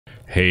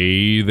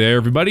Hey there,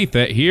 everybody.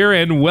 Thet here,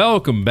 and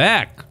welcome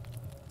back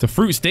to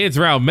Fruit Stands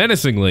Around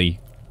Menacingly.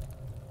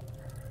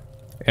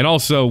 And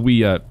also,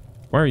 why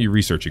aren't you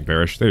researching,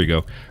 Parrish? There you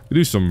go. We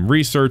do some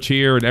research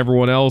here, and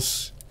everyone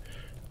else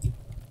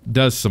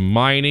does some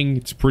mining.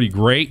 It's pretty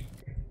great.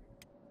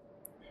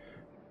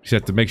 Just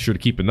have to make sure to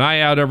keep an eye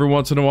out every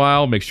once in a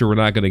while. Make sure we're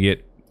not going to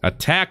get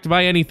attacked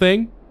by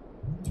anything.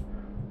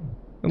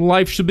 And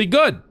life should be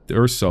good.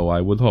 Or so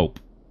I would hope.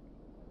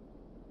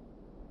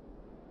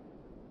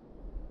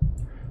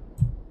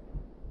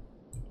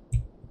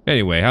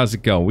 Anyway, how's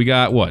it going? We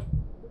got, what?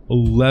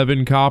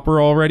 11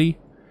 copper already?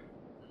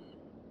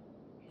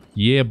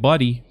 Yeah,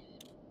 buddy.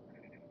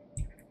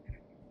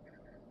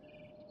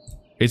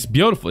 It's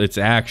beautiful. It's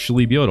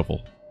actually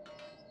beautiful.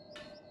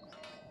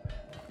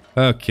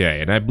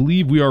 Okay, and I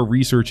believe we are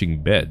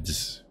researching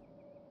beds.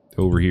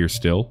 Over here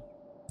still.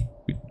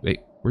 Wait,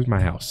 where's my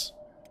house?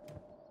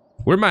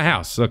 Where's my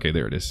house? Okay,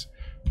 there it is.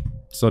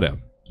 Slow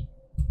down.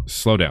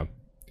 Slow down.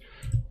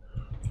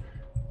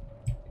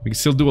 We can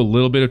still do a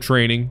little bit of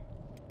training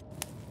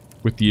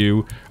with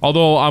you.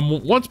 Although,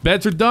 once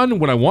beds are done,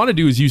 what I want to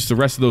do is use the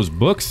rest of those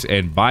books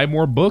and buy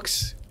more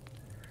books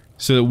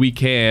so that we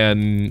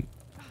can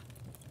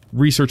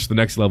research the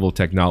next level of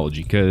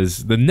technology.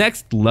 Because the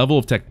next level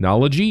of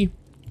technology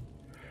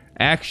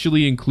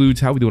actually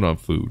includes... How are we doing on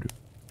food?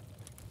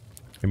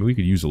 I mean, we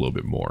could use a little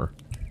bit more.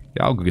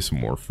 Yeah, I'll go get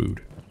some more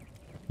food.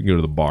 We can go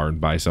to the bar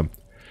and buy some.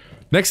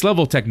 Next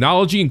level of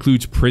technology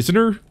includes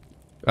prisoner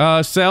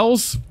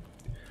cells,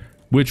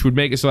 which would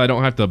make it so I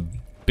don't have to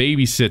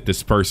babysit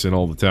this person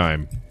all the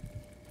time.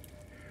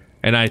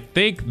 And I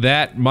think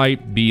that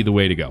might be the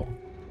way to go.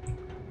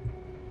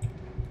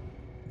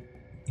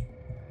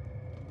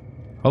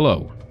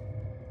 Hello.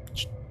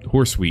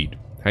 Horseweed.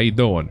 How you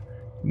doing?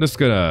 I'm just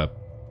gonna...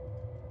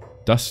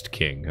 Dust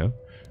King, huh?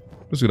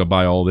 I'm just gonna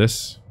buy all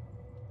this.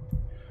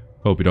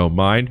 Hope you don't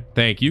mind.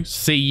 Thank you.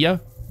 See ya.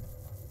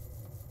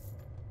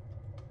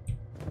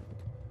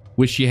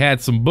 Wish you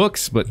had some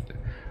books, but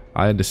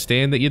I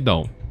understand that you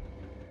don't.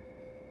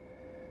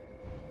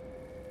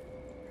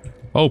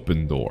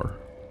 Open door.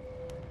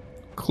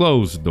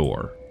 Closed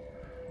door.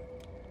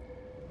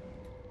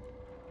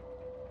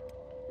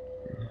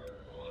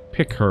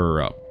 Pick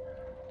her up.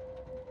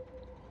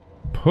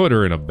 Put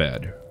her in a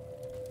bed.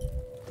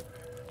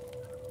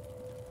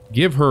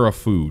 Give her a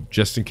food,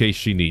 just in case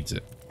she needs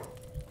it.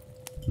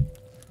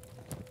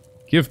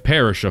 Give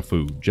Parrish a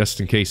food,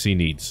 just in case he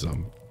needs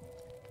some.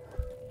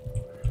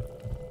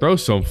 Throw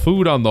some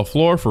food on the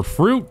floor for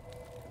fruit.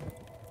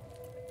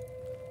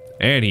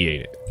 And he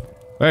ate it.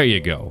 There you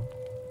go.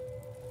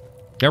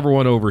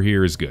 Everyone over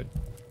here is good.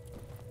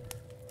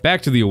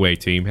 Back to the away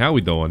team. How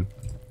we doing?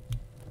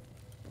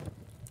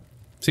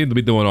 Seem to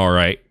be doing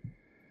alright.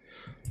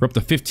 We're up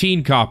to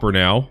 15 copper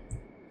now.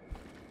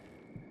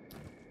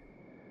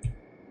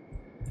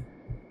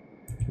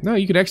 No,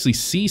 you can actually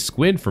see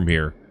Squid from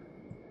here.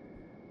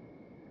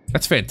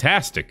 That's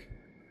fantastic.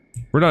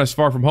 We're not as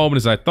far from home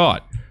as I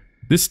thought.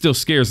 This still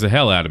scares the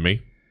hell out of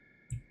me.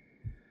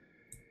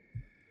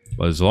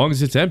 But as long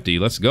as it's empty,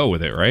 let's go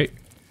with it, right?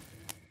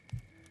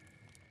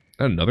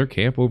 Another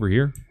camp over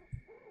here?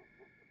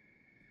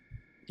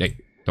 Hey,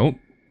 don't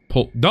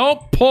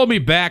pull me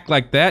back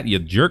like that, you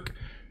jerk.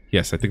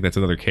 Yes, I think that's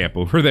another camp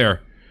over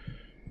there.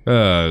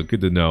 Good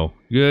to know.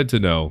 Good to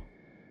know.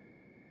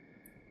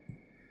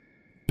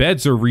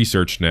 Beds are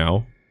researched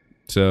now.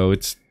 So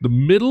it's the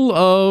middle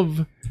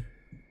of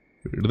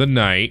the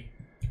night.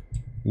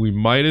 We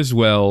might as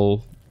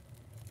well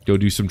go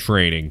do some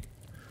training.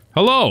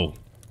 Hello!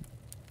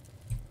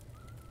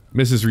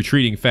 Mrs.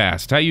 Retreating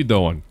Fast. How you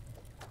doing?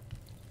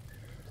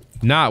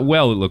 Not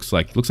well, it looks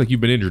like. Looks like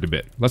you've been injured a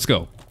bit. Let's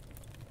go.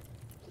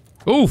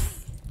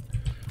 Oof!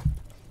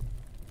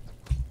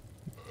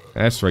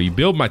 That's right. You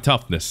build my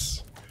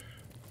toughness.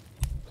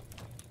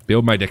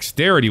 Build my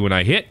dexterity when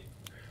I hit.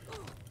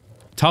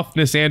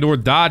 Toughness and or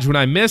dodge when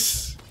I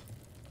miss.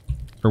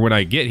 Or when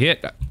I get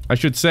hit, I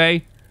should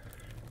say.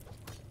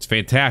 It's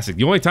fantastic.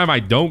 The only time I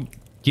don't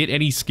get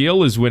any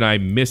skill is when I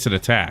miss an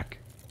attack.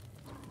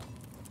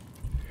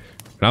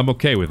 And I'm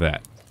okay with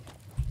that.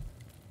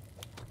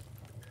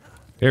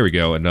 There we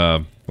go. And,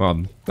 well,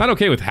 I'm not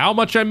okay with how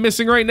much I'm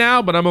missing right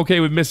now, but I'm okay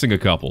with missing a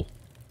couple.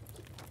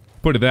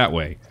 Put it that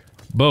way.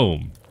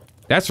 Boom.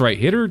 That's right.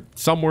 Hit her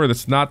somewhere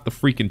that's not the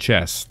freaking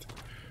chest.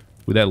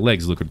 With that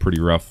leg's looking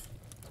pretty rough.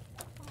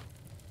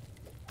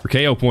 Her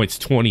KO point's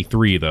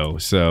 23, though,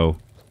 so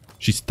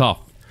she's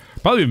tough.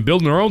 Probably been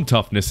building her own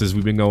toughness as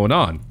we've been going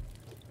on.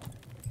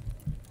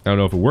 I don't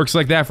know if it works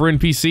like that for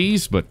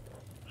NPCs, but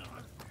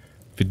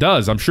if it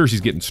does, I'm sure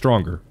she's getting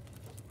stronger.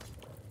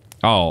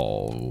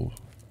 Oh.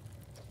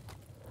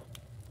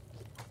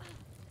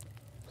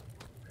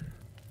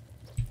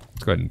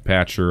 Let's go ahead and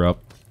patch her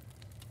up.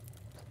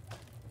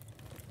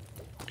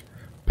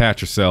 Patch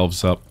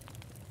yourselves up.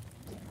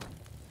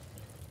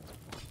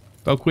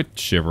 Oh, quit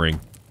shivering.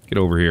 Get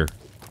over here.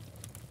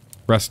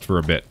 Rest for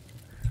a bit.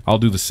 I'll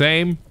do the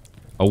same.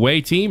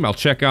 Away team, I'll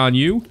check on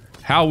you.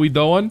 How we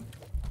doing?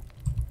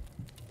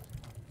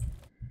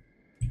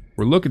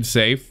 We're looking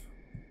safe.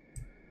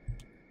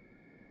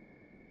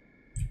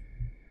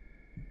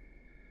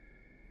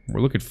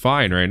 We're looking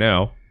fine right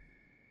now.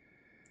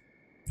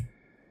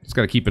 Just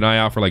gotta keep an eye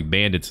out for, like,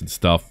 bandits and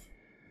stuff.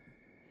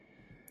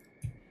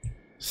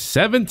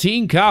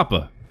 17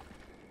 copper.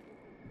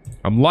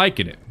 I'm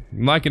liking it.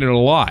 I'm liking it a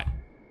lot.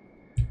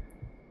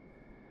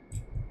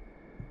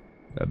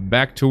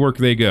 Back to work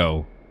they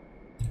go.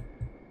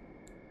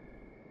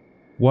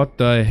 What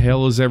the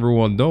hell is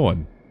everyone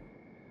doing?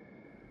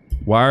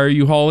 Why are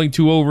you hauling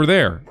to over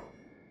there?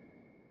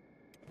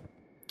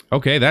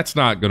 Okay, that's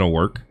not gonna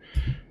work.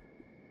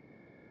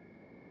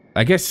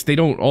 I guess they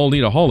don't all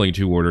need a hauling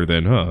to order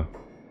then, huh?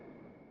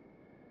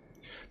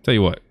 Tell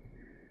you what.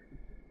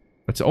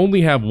 Let's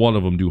only have one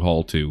of them do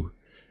haul to.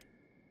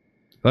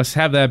 Let's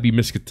have that be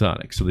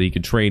Miskatonic so that he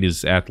can train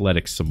his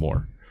athletics some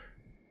more.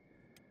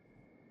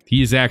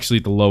 He is actually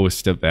the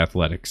lowest of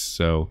athletics,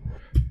 so...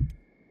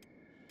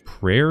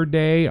 Prayer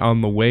day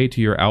on the way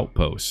to your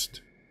outpost.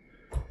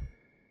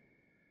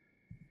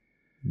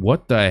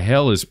 What the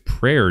hell is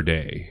prayer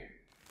day?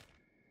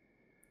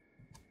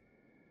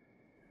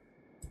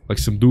 Like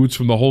some dudes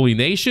from the Holy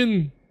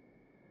Nation?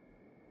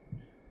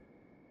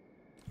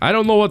 I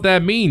don't know what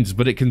that means,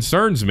 but it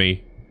concerns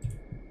me.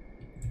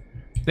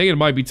 I think it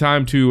might be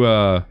time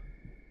to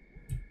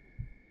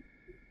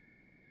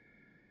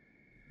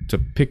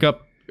pick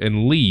up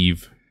and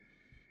leave.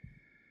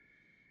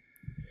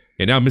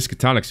 And now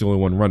Miskatonic's the only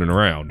one running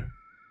around.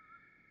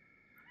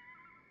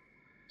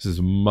 This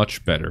is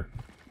much better.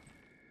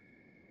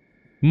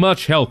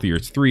 Much healthier.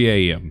 It's 3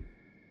 a.m.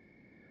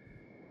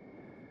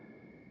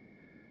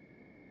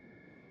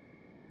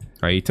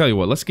 Alright, you tell you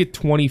what, let's get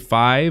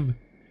 25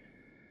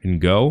 and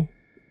go.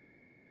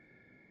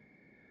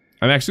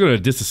 I'm actually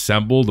going to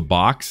disassemble the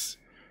box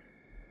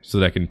so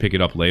that I can pick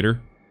it up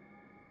later.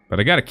 But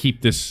I gotta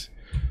keep this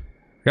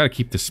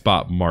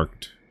spot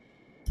marked.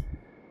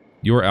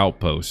 Your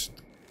outpost.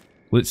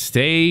 Will it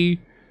stay?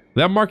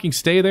 Will that marking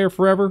stay there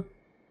forever?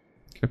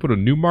 Can I put a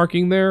new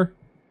marking there?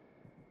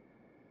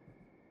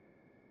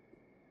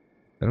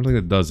 I don't think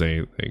it does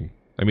anything.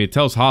 I mean, it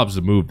tells Hobbs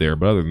to move there,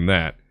 but other than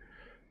that.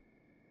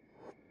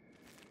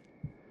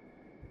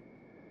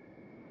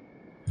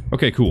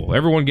 Okay, cool.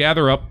 Everyone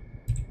gather up.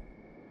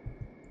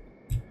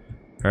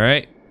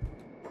 Alright.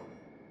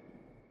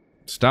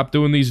 Stop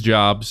doing these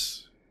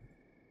jobs.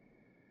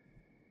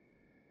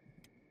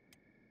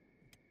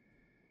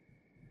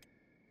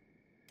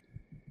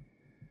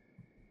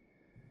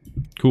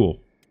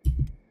 Cool.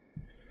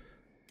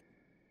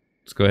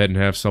 Let's go ahead and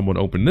have someone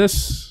open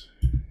this.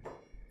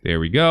 There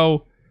we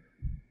go.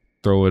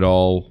 Throw it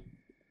all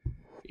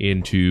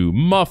into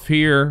Muff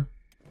here.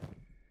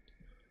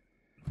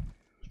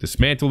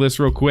 Dismantle this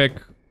real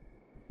quick.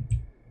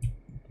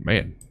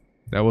 Man,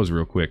 that was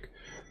real quick.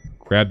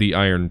 Grab the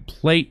iron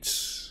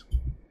plates.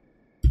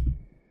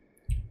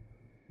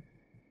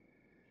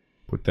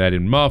 Put that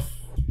in Muff.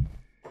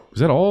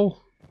 Was that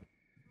all?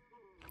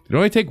 Did it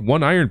only take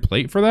one iron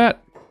plate for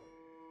that?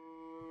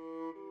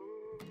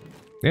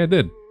 Yeah, it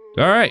did.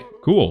 Alright,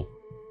 cool.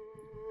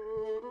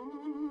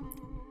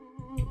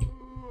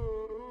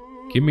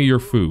 Give me your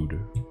food.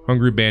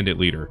 Hungry bandit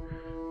leader.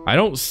 I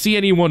don't see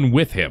anyone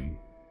with him.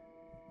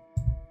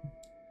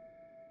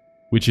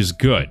 Which is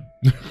good.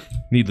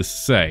 Needless to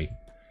say.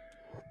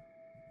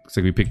 Looks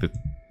like we picked the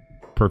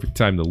perfect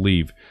time to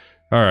leave.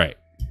 Alright.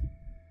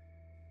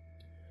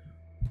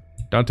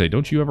 Dante,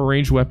 don't you have a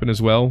ranged weapon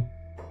as well?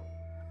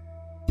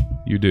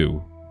 You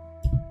do.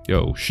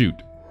 Yo, shoot.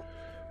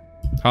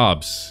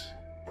 Hobbs.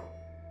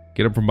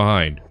 Get him from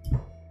behind.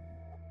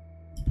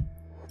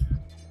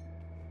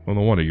 Oh,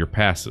 no wonder you're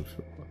passive.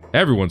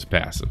 Everyone's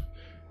passive.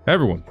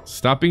 Everyone,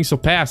 stop being so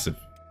passive.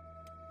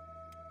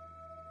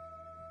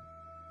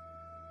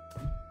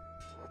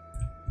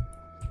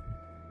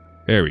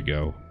 There we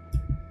go.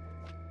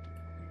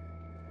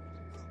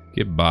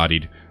 Get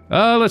bodied.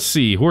 Let's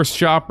see. Horse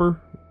chopper.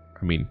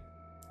 I mean,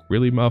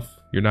 really, Muff?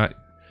 You're not...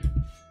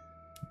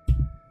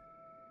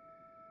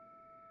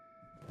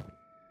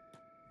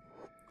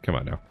 Come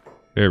on now.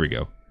 There we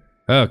go.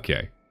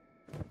 Okay.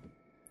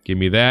 Give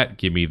me that.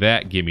 Give me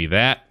that. Give me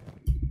that.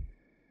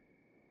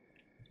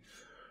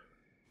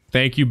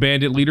 Thank you,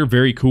 bandit leader.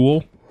 Very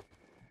cool.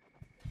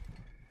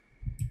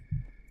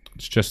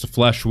 It's just a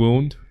flesh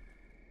wound.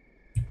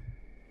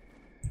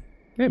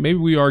 Yeah, maybe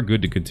we are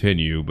good to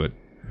continue, but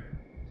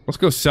let's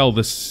go sell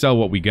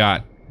what we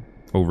got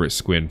over at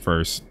Squin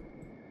first.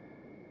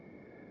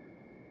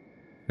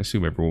 I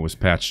assume everyone was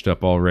patched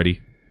up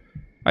already.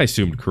 I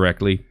assumed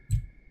correctly.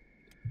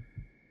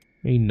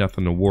 Ain't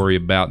nothing to worry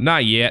about.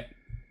 Not yet.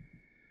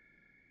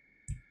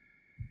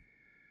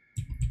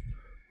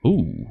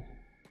 Ooh.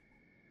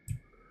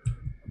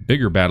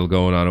 Bigger battle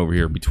going on over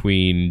here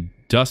between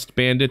Dust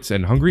Bandits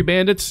and Hungry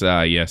Bandits.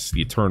 Yes,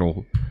 the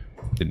Eternal...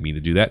 Didn't mean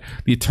to do that.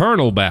 The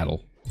Eternal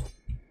battle.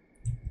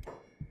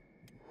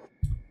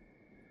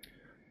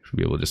 Should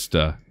be able to just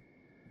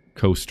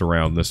coast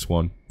around this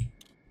one.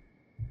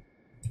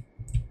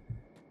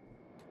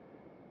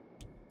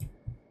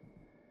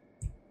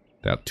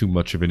 Without too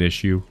much of an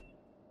issue.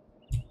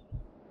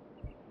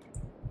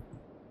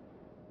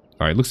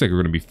 Alright, looks like we're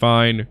going to be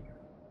fine.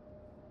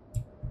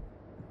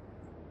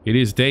 It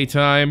is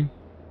daytime.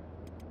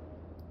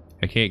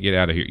 I can't get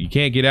out of here. You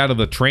can't get out of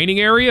the training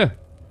area?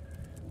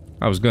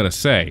 I was gonna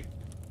say.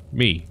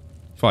 Me.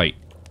 Fight.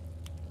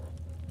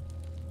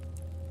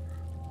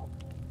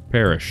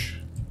 Perish.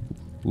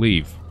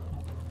 Leave.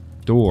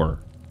 Door.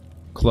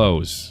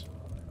 Close.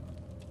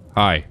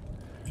 Hi.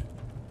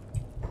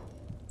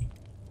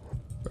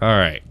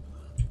 Alright.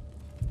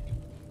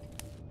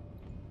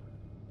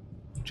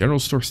 General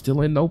store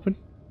still in open?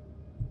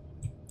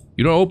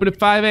 You don't open at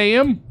 5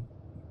 a.m.?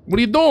 What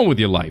are you doing with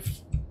your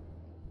life?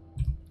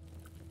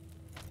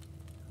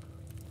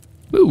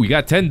 Ooh, we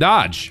got 10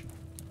 dodge.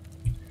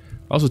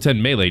 Also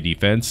 10 melee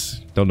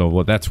defense. Don't know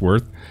what that's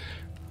worth.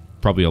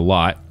 Probably a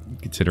lot,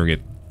 considering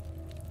it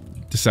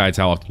decides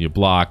how often you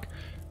block.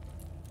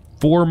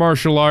 4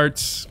 martial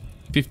arts.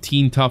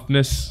 15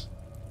 toughness.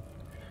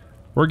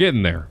 We're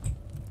getting there.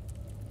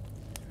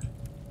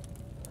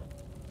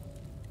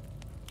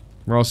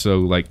 We're also,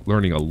 like,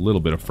 learning a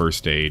little bit of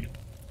first aid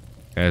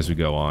as we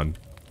go on.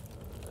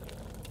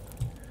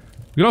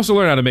 We can also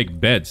learn how to make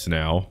beds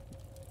now.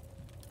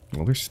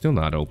 Well, they're still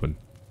not open.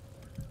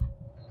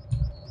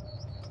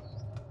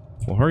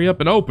 Well, hurry up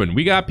and open.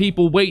 We got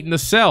people waiting to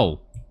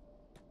sell.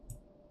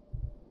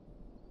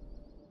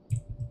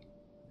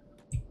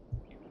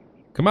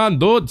 Come on,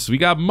 dudes. We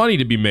got money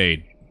to be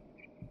made.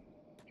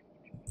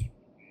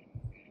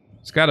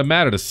 It's gotta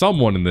matter to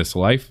someone in this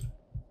life.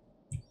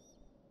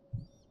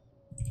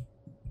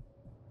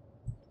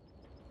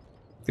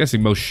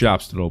 Guessing most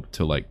shops don't open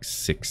till like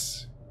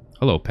 6.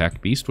 Hello,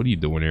 Pack Beast. What are you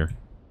doing here?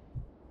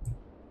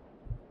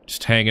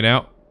 Just hanging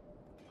out?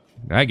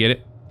 I get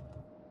it.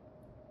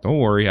 Don't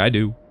worry, I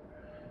do.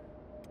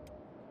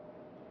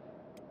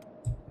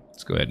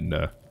 Let's go ahead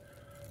and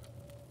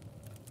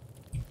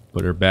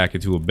put her back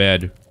into a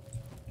bed.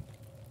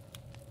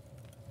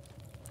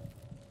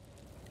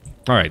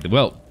 Alright,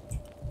 well,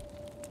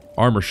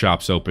 armor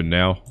shop's open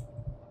now.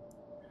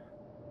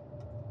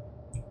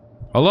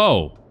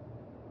 Hello!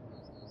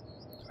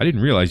 I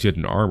didn't realize you had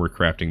an armor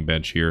crafting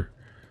bench here.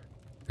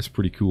 That's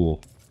pretty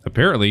cool.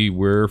 Apparently,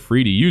 we're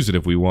free to use it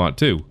if we want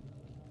to.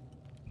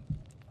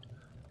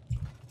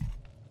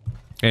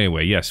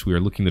 Anyway, yes, we are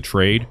looking to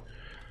trade.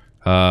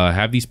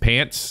 Have these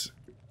pants.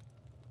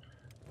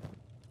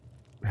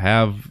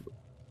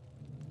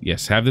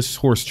 Yes, have this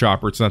horse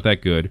chopper. It's not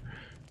that good.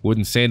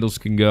 Wooden sandals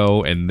can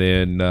go, and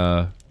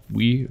then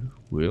we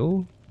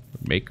will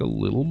make a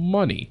little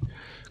money.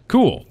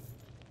 Cool.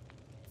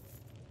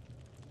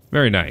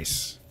 Very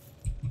nice.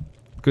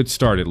 Good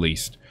start, at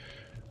least.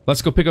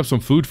 Let's go pick up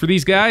some food for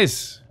these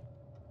guys.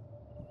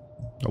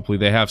 Hopefully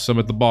they have some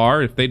at the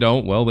bar. If they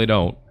don't, well, they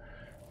don't.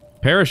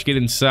 Parrish, get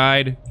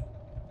inside.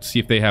 See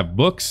if they have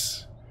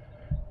books.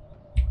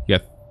 Yeah.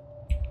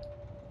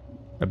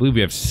 I believe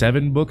we have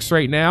 7 books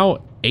right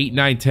now. 8,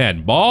 9,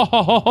 10.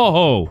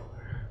 Ball!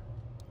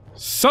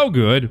 So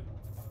good.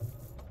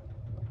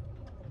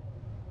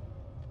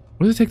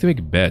 What does it take to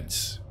make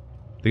beds?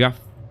 They got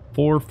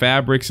 4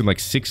 fabrics and like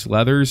 6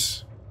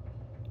 leathers.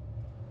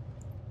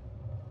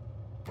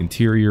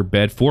 Interior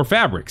bed, 4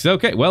 fabrics.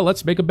 Okay, well,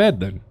 let's make a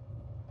bed then.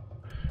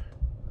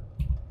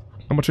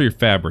 How much are your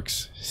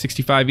fabrics?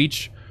 65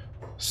 each?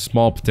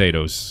 Small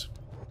potatoes.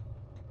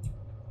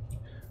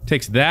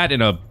 Takes that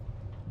and a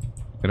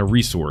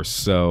resource,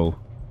 so...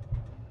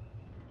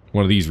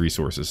 one of these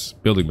resources.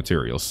 Building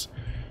materials.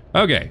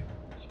 Okay.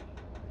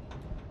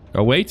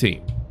 Away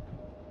team.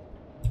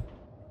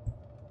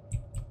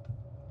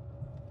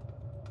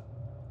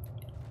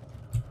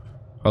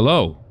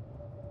 Hello.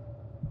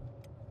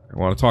 I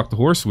want to talk to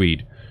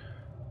Horseweed.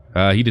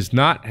 He does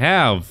not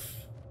have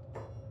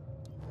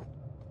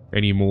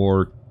any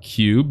more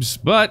cubes,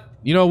 but,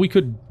 you know, we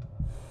could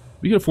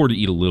afford to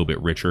eat a little bit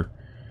richer.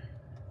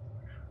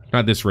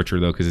 Not this richer,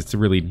 though, because it's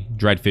really...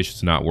 dried fish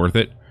is not worth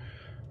it.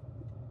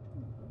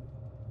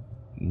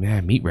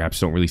 Man, meat wraps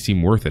don't really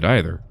seem worth it,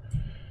 either.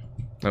 I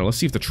don't know, let's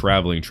see if the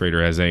traveling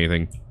trader has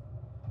anything.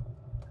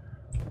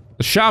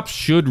 The shop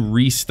should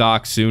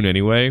restock soon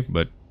anyway,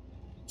 but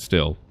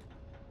still.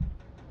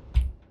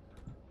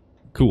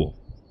 Cool.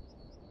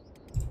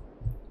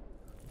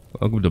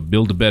 Welcome to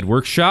Build-A-Bed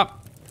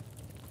Workshop.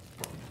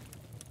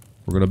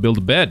 We're gonna build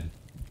a bed.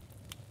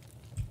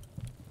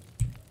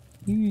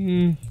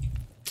 You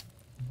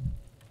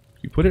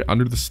put it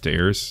under the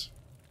stairs?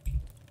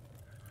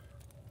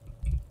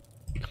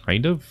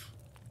 Kind of.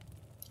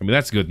 I mean,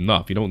 that's good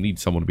enough. You don't need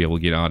someone to be able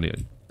to get on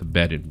the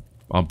bed and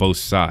on both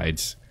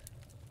sides.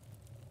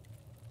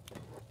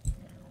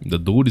 The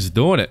dude is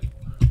doing it.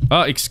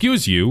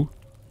 Excuse you.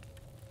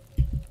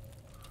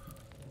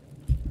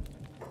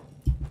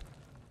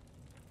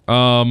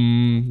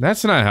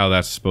 That's not how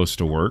that's supposed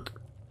to work.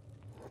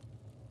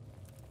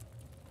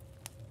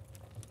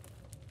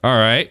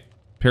 Alright.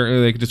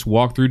 Apparently they can just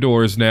walk through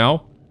doors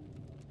now.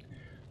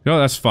 No,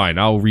 that's fine.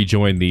 I'll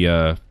rejoin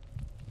the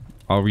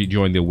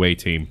away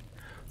team.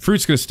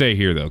 Fruit's gonna stay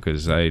here, though,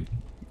 because I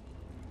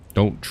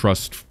don't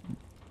trust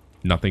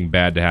nothing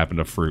bad to happen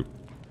to Fruit.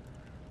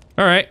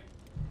 Alright.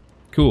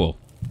 Cool.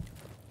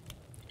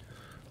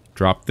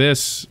 Drop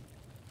this.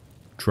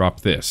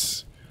 Drop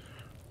this.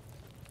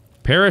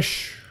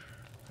 Parrish,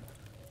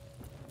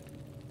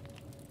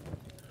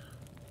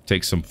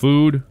 Take some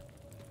food.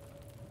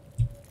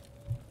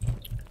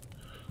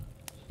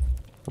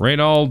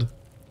 Reynold.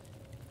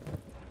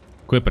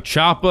 Equip a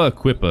chopper.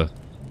 Equip a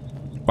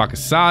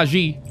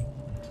Bakasaji.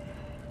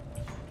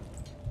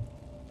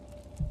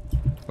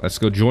 Let's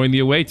go join the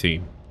away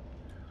team.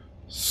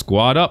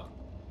 Squad up.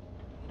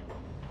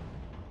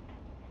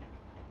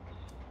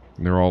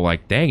 And they're all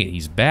like, dang it,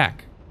 he's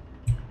back.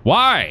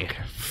 Why?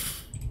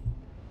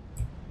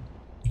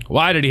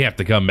 Why did he have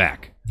to come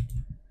back?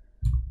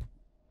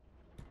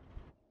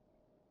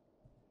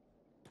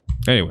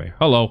 Anyway,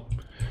 hello.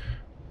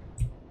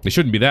 They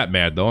shouldn't be that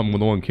mad, though. I'm the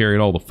one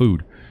carrying all the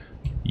food.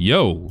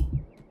 Yo.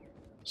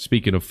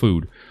 Speaking of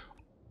food.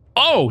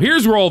 Oh,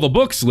 here's where all the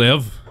books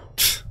live.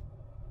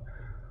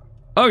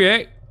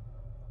 Okay.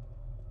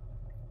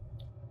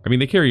 I mean,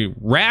 they carry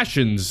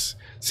rations.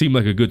 Seem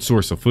like a good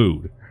source of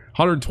food.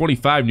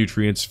 125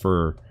 nutrients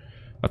for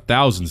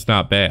 1,000's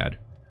not bad.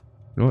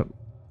 You know what?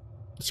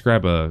 Let's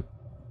grab a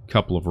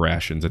couple of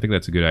rations. I think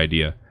that's a good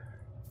idea.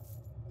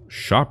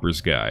 Shopper's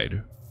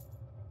Guide.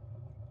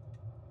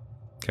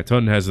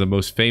 Katun has the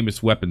most famous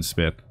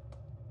weaponsmith.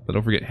 But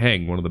don't forget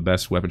Heng, one of the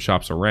best weapon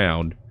shops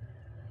around.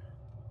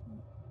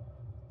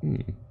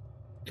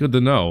 Good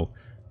to know.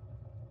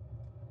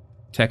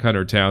 Tech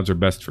Hunter towns are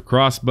best for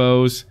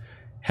crossbows.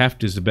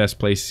 Heft is the best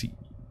place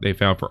they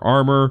found for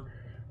armor.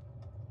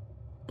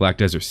 Black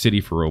Desert City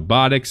for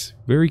robotics.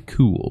 Very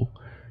cool.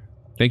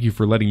 Thank you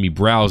for letting me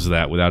browse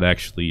that without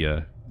actually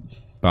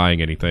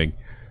buying anything.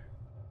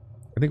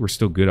 I think we're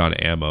still good on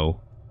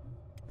ammo.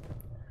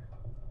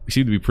 We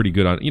seem to be pretty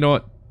good on... You know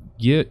what?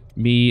 Get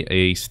me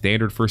a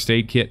standard first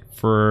aid kit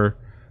for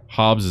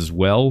Hobbs as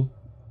well.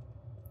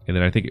 And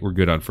then I think we're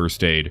good on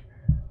first aid.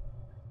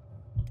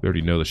 We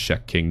already know the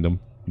Shek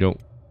Kingdom. I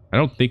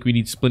don't think we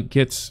need splint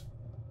kits.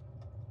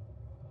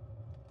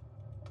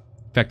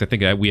 In fact, I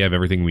think we have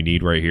everything we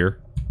need right here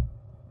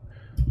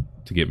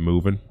to get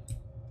moving.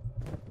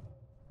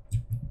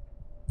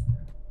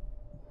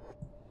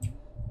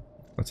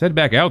 Let's head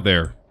back out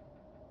there.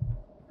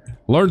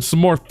 Learn some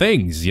more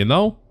things, you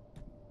know?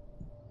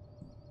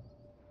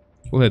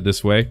 We'll head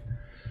this way.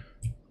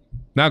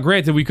 Now,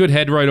 granted, we could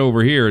head right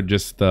over here and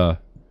just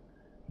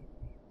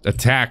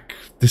attack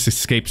this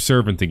escaped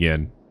servant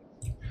again.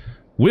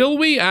 Will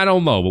we? I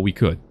don't know, but we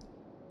could.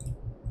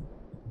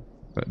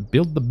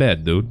 Build the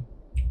bed, dude.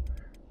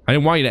 I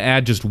didn't want you to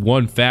add just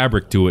one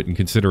fabric to it and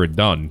consider it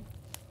done.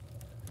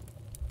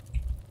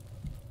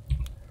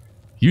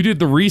 You did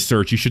the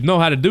research. You should know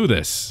how to do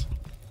this.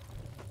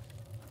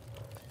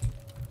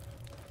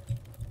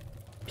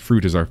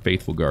 Fruit is our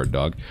faithful guard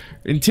dog.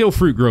 Until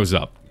Fruit grows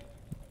up.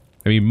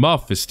 I mean,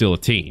 Muff is still a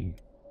teen.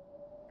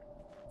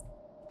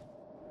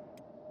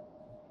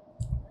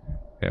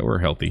 Yeah, we're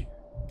healthy.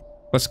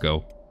 Let's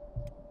go.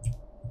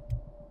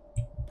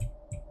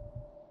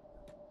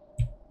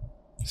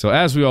 So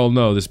as we all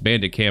know, this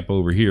bandit camp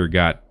over here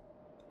got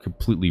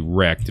completely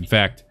wrecked. In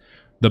fact,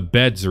 the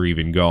beds are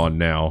even gone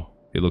now,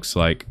 it looks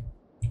like.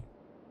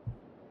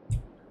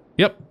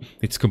 Yep,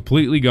 it's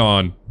completely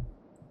gone.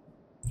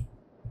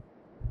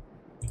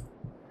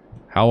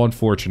 How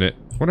unfortunate.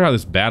 Wonder how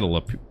this battle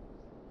up...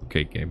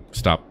 Okay, game,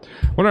 stop.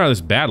 Wonder how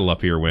this battle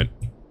up here went.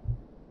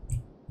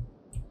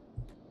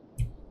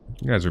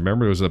 You guys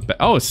remember there was a...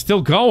 Oh, it's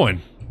still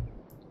going!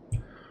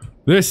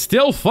 They're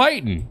still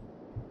fighting!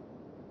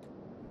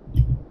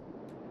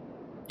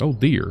 Oh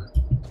dear.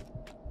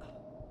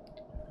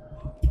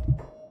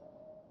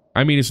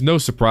 I mean, it's no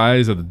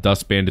surprise that the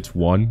Dust Bandits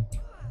won.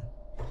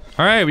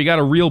 Alright, we got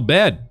a real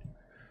bed.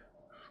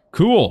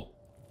 Cool.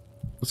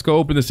 Let's go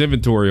open this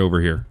inventory over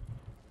here.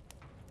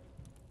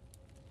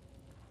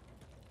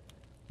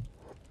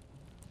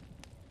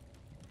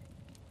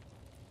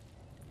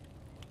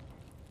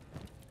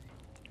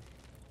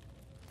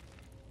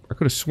 I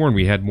could have sworn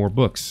we had more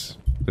books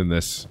than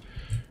this.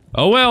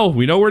 Oh well,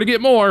 we know where to get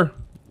more.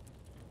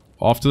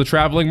 Off to the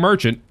traveling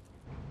merchant.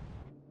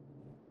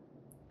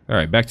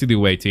 Alright, back to the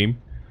away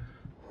team.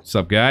 What's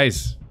up,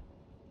 guys?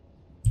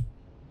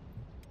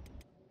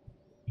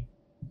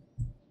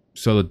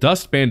 So the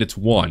Dust Bandits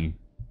won.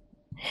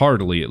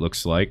 Heartily, it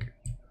looks like.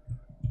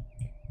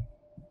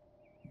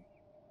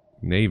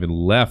 And they even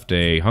left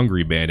a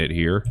hungry bandit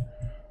here.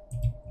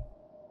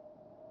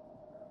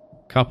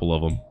 Couple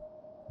of them.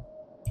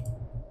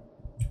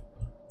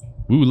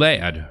 Ooh,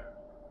 lad.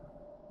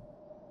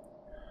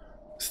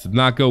 This did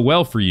not go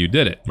well for you,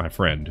 did it, my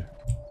friend?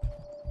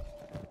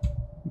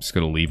 I'm just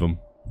gonna leave them.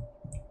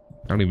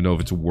 I don't even know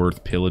if it's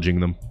worth pillaging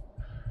them.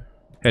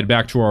 Head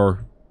back to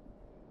our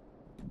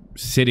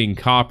sitting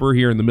copper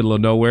here in the middle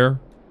of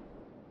nowhere.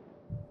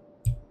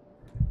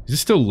 Is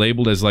this still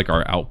labeled as like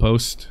our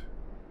outpost?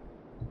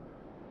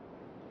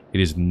 It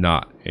is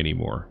not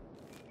anymore.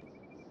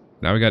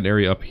 Now we got an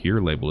area up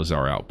here labeled as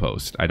our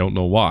outpost. I don't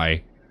know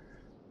why,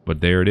 but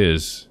there it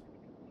is.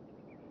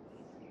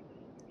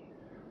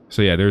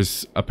 So yeah,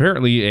 there's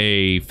apparently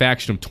a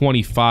faction of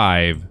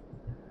 25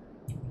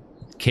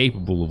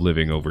 capable of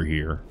living over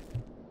here.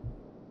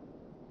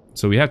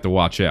 So we have to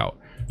watch out.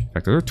 In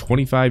fact, are there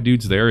 25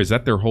 dudes there? Is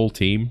that their whole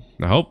team?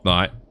 I hope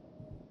not.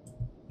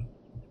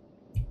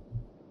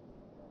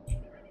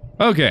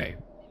 Okay.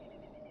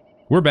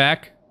 We're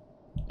back.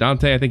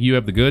 Dante, I think you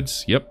have the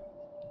goods. Yep.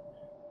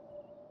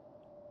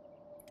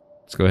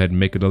 Let's go ahead and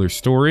make another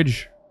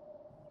storage.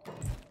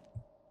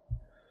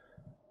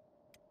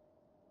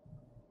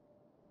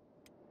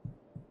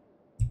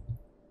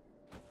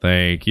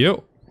 Thank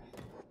you.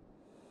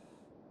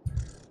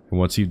 And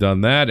once you've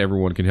done that,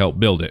 everyone can help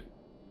build it.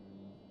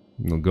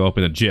 It'll go up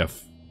in a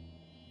jiff.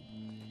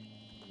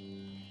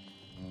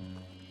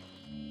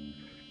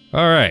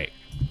 Alright.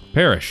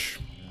 Parish.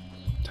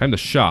 Time to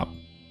shop.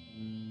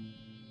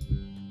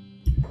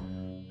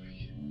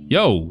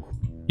 Yo!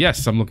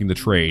 Yes, I'm looking to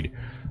trade.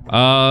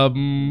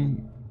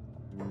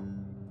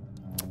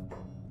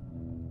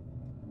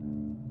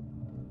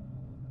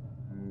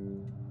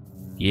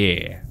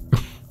 Yeah.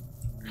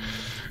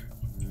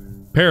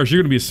 Parish,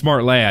 you're gonna be a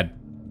smart lad.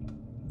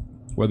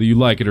 Whether you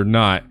like it or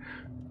not.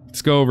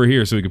 Let's go over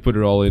here so we can put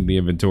it all in the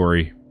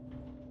inventory.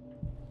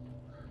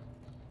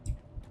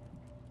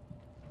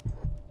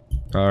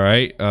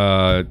 Alright,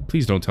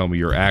 please don't tell me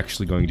you're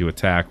actually going to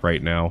attack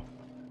right now.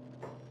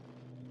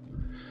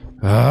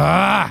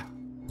 Ah!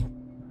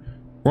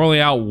 We're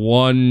only out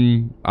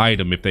one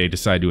item if they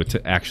decide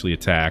to actually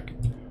attack.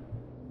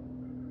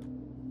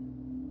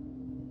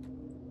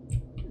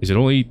 Is it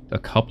only a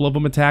couple of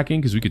them attacking?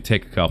 Because we could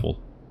take a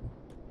couple.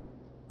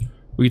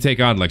 We could take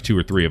on like 2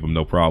 or 3 of them,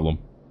 no problem.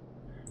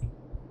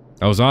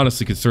 I was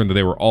honestly concerned that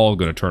they were all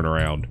going to turn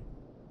around.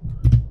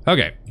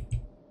 Okay.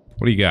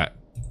 What do you got?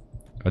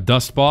 A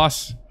dust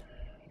boss?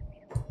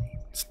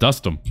 Let's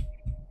dust them.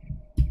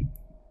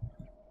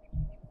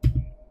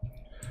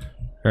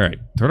 Alright,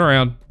 turn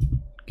around.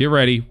 Get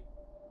ready.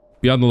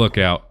 Be on the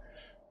lookout.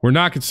 We're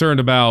not concerned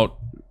about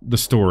the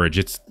storage.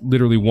 It's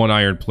literally 1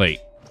 iron plate.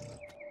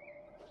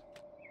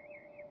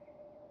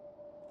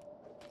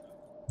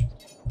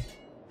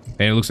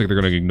 And it looks like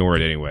they're going to ignore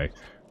it anyway.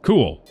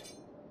 Cool.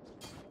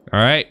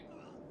 Alright.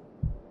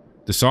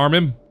 Disarm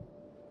him.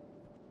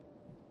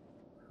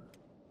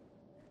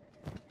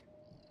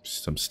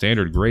 Some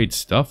standard grade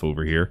stuff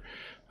over here.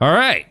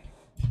 Alright.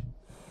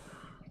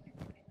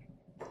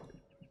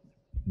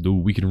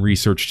 Dude, we can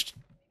research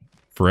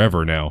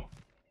forever now.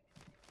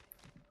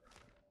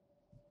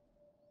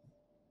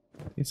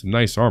 He has some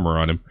nice armor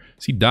on him.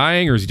 Is he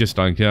dying or is he just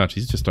unconscious?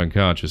 He's just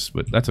unconscious,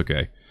 but that's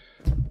okay.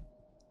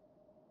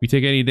 We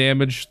take any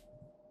damage?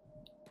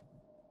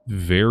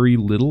 Very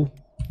little,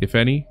 if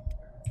any.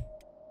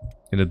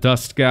 And the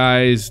dust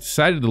guys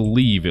decided to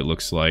leave, it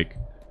looks like.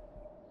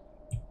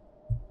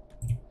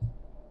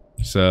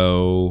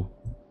 So,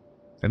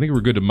 I think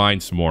we're good to mine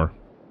some more.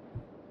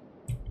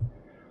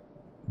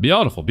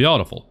 Beautiful,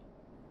 beautiful.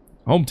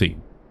 Home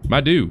team.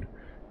 My dude.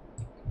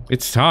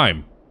 It's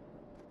time.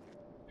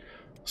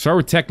 Start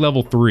with tech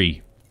level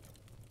 3.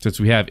 Since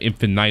we have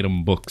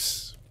infinitum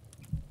books.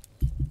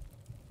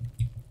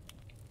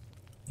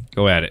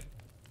 Go at it.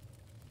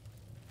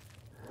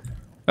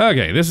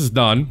 Okay, this is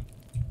done.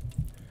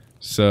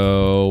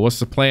 So, what's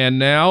the plan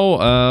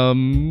now?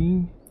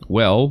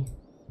 Well...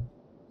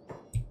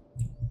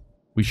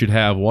 we should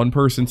have one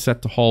person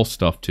set to haul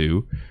stuff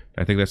to.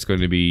 I think that's going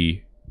to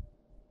be...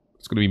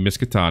 it's going to be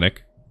Miskatonic.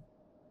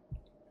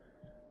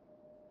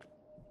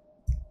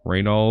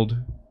 Reynold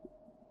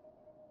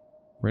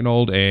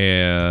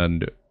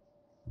and...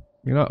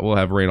 you know, we'll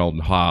have Reynold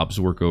and Hobbs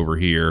work over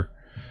here.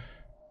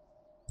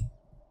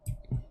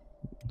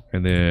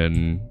 And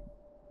then...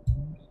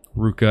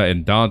 Ruka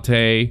and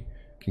Dante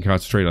can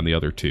concentrate on the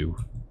other 2.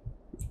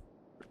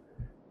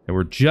 And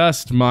we're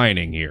just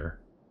mining here.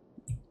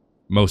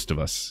 Most of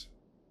us.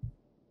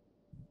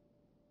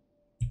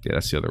 Yeah,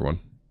 that's the other one.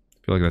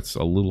 I feel like that's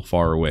a little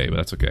far away, but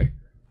that's okay.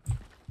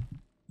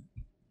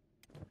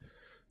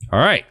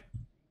 Alright.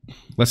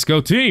 Let's go,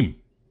 team!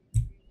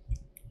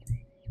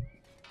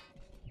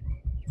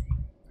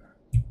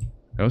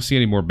 I don't see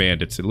any more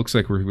bandits. It looks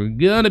like we're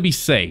gonna be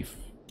safe.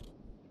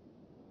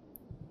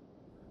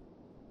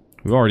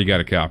 We've already got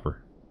a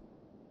copper.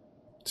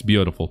 It's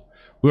beautiful.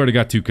 We already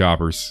got 2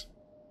 coppers.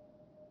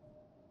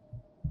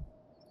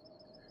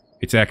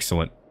 It's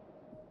excellent.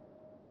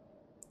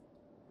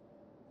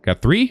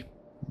 Got 3?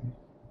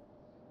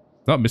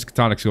 Oh,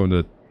 Miskatonic's going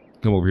to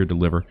come over here to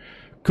deliver.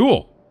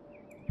 Cool.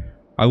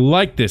 I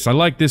like this. I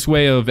like this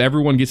way of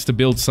everyone gets to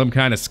build some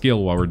kind of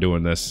skill while we're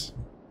doing this.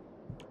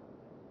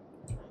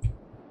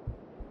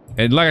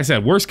 And like I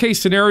said, worst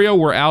case scenario,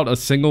 we're out a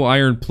single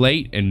iron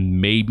plate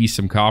and maybe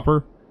some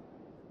copper.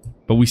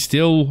 But we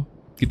still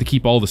get to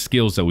keep all the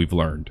skills that we've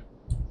learned.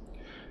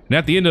 And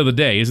at the end of the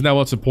day, isn't that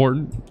what's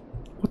important?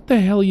 What the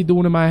hell are you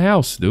doing in my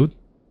house, dude?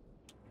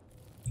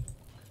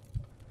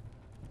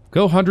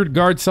 Go 100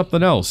 guard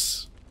something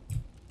else.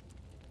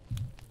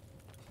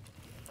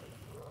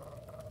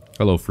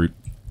 Hello, fruit.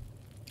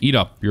 Eat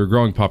up. You're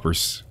growing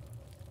puppers.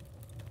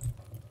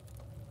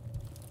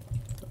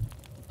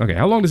 Okay,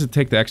 how long does it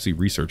take to actually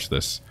research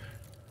this?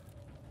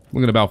 I'm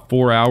looking at about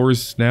 4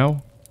 hours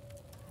now.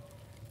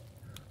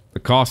 The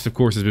cost, of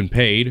course, has been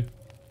paid.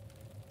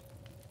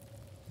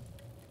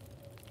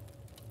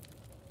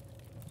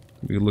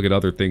 We can look at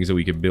other things that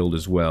we can build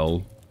as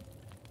well.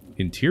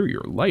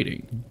 Interior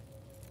lighting.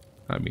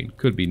 I mean,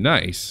 could be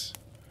nice.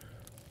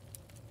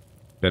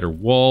 Better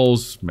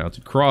walls,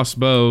 mounted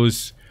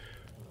crossbows.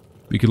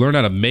 We could learn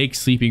how to make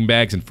sleeping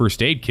bags and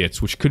first aid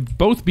kits, which could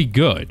both be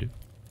good.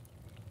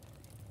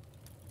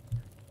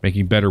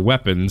 Making better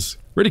weapons.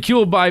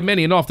 Ridiculed by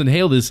many and often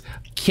hailed as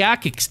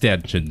kyak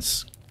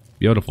extensions.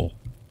 Beautiful.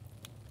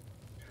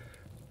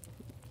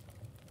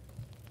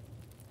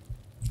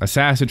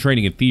 Assassin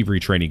training and thievery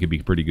training could be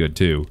pretty good,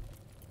 too.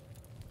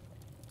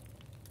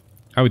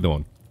 How we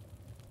doing?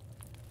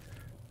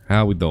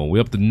 How we doing? We're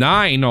up to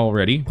 9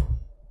 already.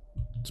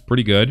 It's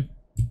pretty good.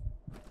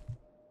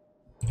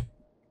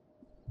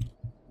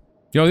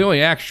 You know, the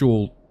only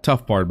actual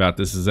tough part about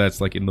this is that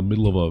it's like in the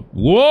middle of a...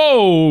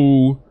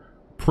 Whoa!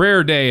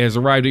 Prayer day has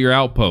arrived at your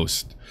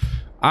outpost.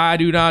 I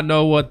do not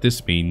know what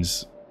this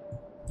means.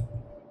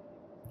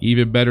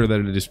 Even better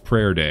that it is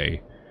prayer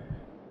day.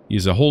 He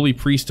is a holy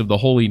priest of the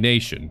holy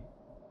nation.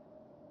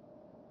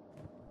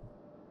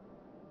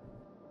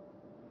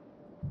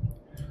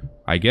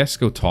 I guess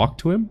go talk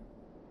to him?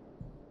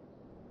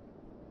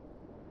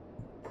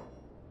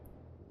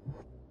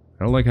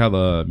 I don't like how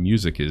the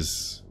music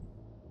is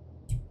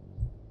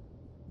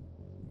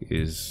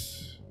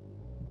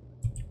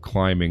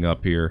climbing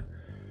up here.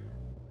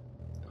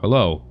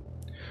 Hello.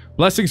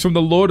 Blessings from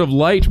the Lord of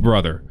Light,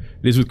 brother.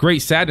 It is with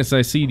great sadness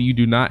I see that you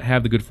do not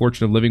have the good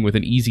fortune of living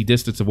within easy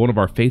distance of one of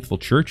our faithful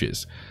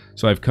churches.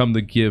 So I've come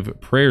to give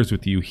prayers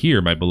with you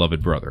here, my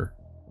beloved brother.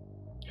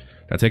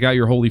 Now take out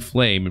your holy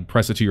flame and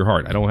press it to your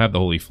heart. I don't have the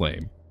holy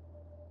flame.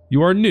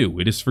 You are new.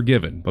 It is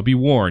forgiven. But be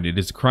warned, it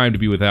is a crime to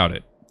be without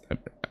it.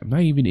 Am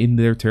I even in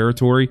their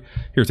territory?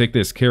 Here, take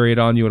this. Carry it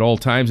on you at all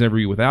times, never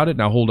be without it.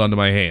 Now hold on to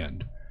my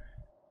hand.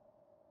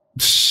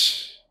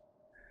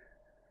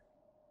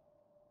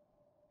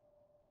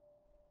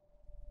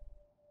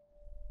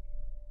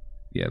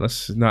 Yeah,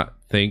 let's not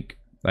think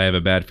I have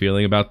a bad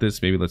feeling about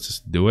this. Maybe let's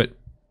just do it.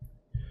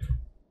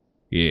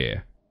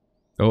 Yeah.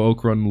 Oh,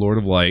 Okran, Lord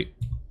of Light.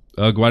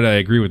 Why did I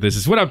agree with this?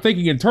 It's what I'm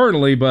thinking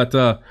internally, but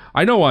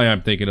I know why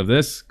I'm thinking of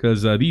this,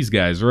 because these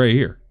guys are right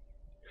here.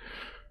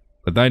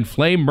 But thine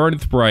flame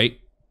burneth bright,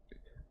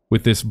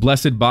 with this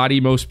blessed body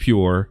most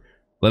pure.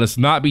 Let us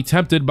not be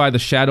tempted by the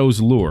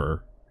shadow's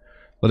lure.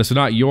 Let us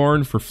not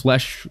yearn for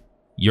fleshly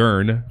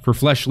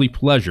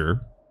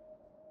pleasure,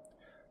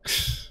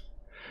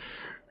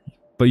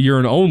 but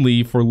yearn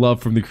only for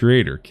love from the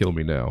Creator. Kill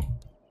me now.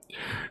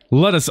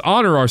 Let us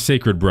honor our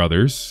sacred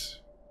brothers.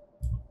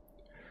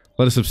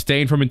 Let us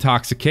abstain from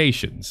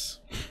intoxications.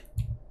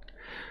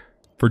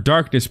 For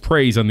darkness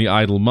preys on the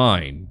idle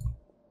mind.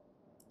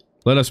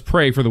 Let us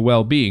pray for the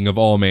well-being of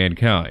all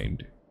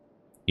mankind.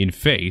 In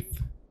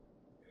faith.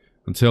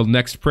 Until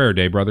next prayer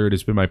day, brother, it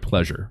has been my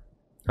pleasure.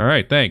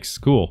 Alright, thanks.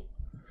 Cool.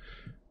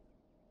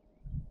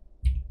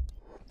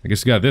 I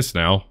guess we got this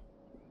now.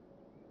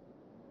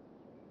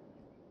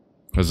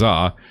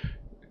 Huzzah.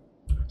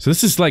 So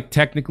this is like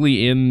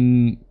technically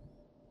in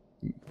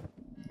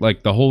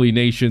like the Holy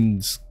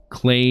Nation's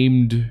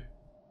claimed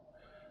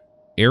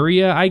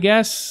area, I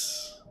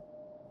guess?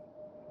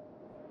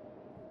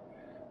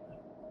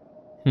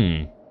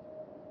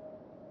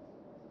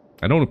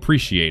 I don't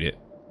appreciate it,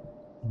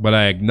 but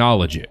I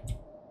acknowledge it.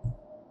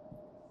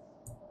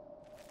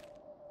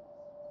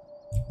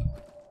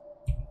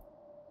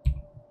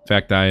 In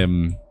fact, I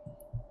am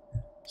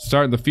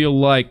starting to feel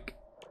like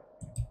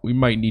we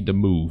might need to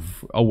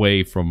move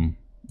away from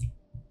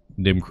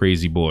them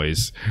crazy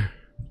boys.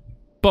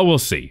 But we'll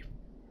see.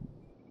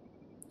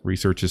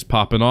 Research is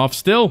popping off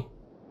still.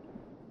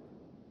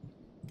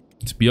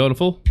 It's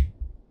beautiful.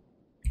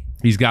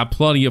 He's got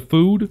plenty of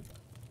food.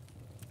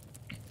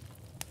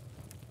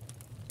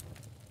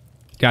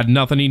 Got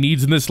nothing he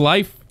needs in this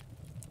life.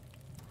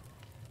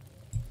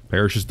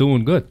 Parish is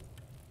doing good.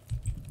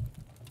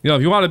 You know,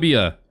 if you want to be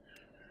a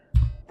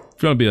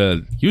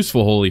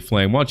useful holy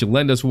flame, why don't you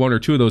lend us one or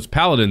two of those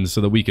paladins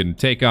so that we can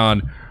take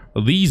on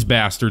these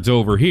bastards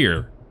over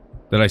here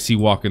that I see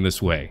walking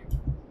this way.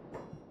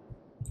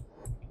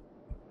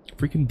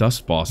 Freaking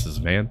dust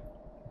bosses, man.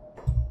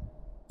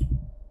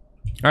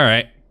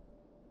 Alright.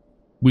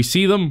 We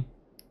see them.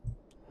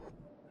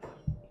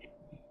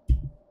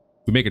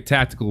 We make a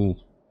tactical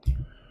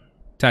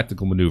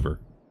maneuver.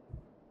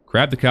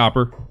 Grab the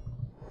copper.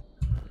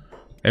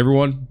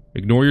 Everyone,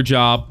 ignore your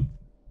job.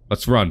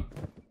 Let's run.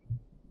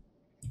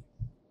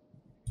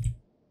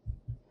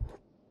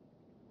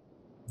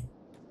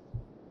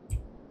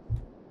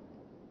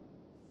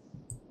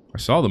 I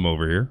saw them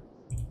over here.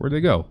 Where'd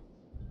they go?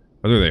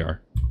 Oh, there they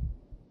are.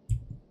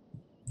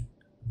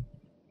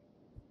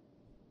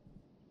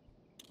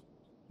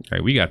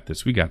 Alright, we got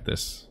this. We got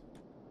this.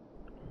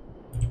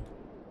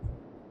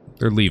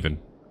 They're leaving.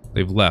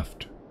 They've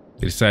left.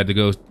 They decided to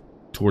go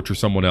torture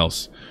someone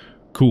else.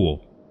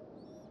 Cool.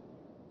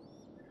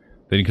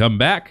 Then come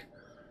back.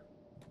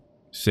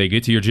 Say,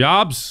 get to your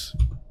jobs.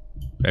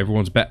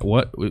 Everyone's back.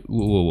 What? Whoa,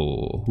 whoa,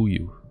 whoa. Who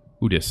you?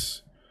 Who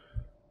this?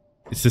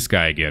 It's this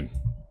guy again.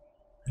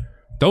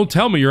 Don't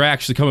tell me you're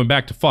actually coming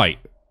back to fight.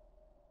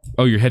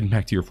 Oh, you're heading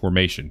back to your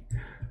formation.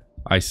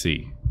 I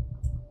see.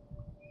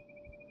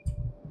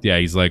 Yeah,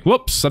 he's like,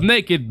 whoops, I'm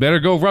naked. Better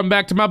go run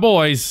back to my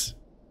boys.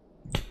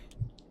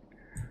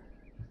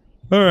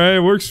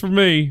 Alright, works for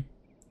me.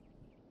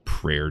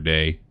 Prayer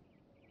day.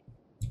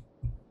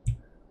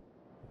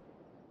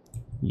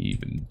 You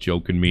even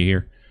joking me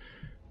here?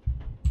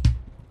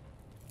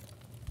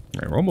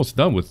 Alright, we're almost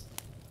done with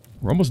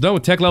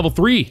tech level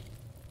 3.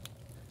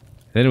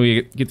 Then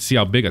we get to see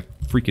how big a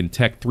freaking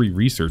tech 3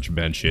 research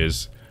bench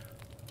is.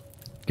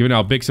 Given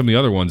how big some of the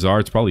other ones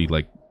are, it's probably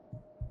like...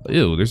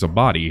 Ew, there's a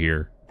body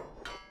here.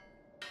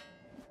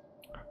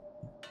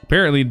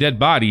 Apparently, dead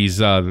bodies,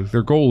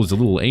 their goal is a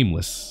little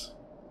aimless.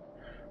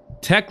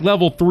 Tech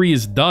level 3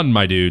 is done,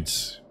 my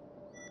dudes.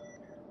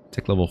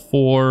 Tech level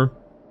 4.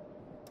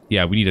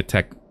 Yeah, we need a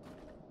tech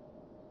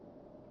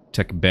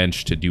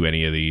bench to do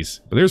any of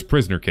these. But there's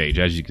prisoner cage,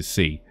 as you can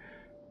see.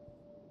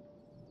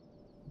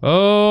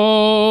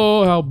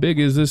 Oh, how big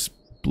is this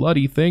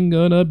bloody thing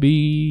gonna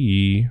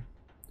be?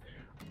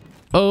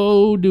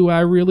 Oh, do I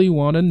really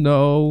want to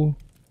know?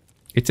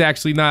 It's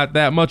actually not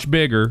that much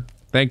bigger.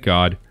 Thank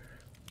God.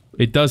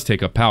 It does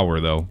take up power,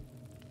 though.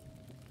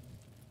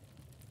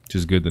 Which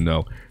is good to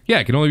know. Yeah,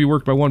 it can only be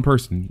worked by one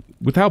person.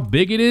 With how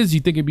big it is,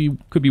 you think it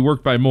could be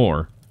worked by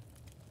more.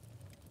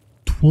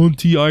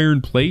 20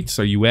 iron plates?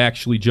 Are you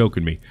actually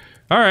joking me?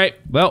 Alright,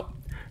 well,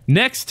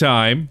 next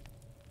time,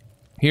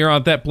 here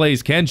on Thet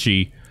Plays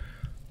Kenshi,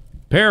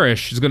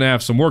 Parrish is going to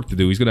have some work to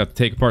do. He's going to have to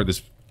take apart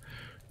this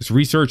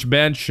research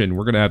bench, and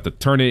we're going to have to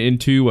turn it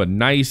into a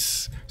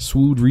nice,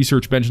 swood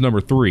research bench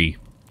number 3.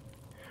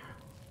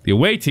 The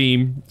away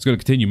team is going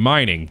to continue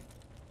mining.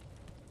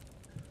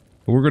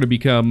 We're going to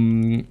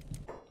become,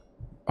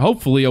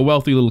 hopefully, a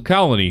wealthy little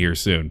colony here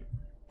soon.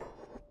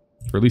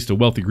 Or at least a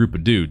wealthy group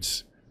of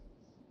dudes.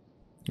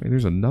 Hey,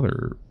 there's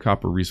another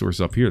copper resource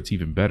up here that's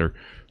even better.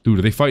 Dude,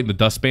 are they fighting the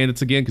dust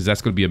bandits again? Because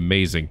that's going to be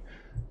amazing.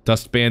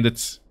 Dust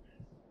bandits.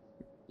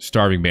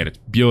 Starving bandits.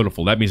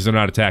 Beautiful. That means they're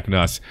not attacking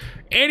us.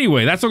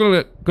 Anyway, that's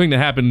what's going to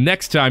happen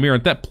next time here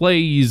on Thet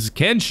Plays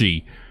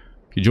Kenshi.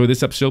 If you enjoyed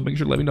this episode, make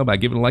sure to let me know by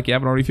giving a like. If you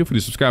haven't already, feel free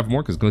to subscribe for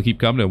more, because it's going to keep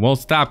coming and won't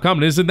stop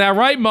coming. Isn't that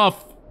right,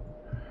 Muff?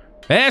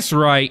 That's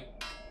right.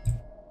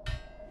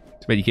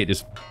 Too bad you can't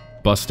just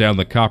bust down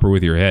the copper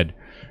with your head.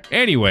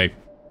 Anyway,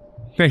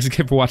 thanks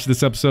again for watching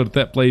this episode of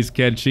Thet Plays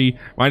Kenshi.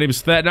 My name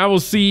is Thet, and I will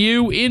see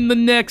you in the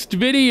next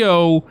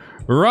video.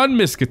 Run,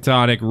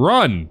 Miskatonic,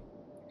 run.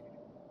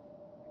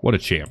 What a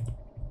champ.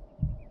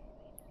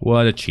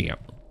 What a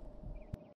champ.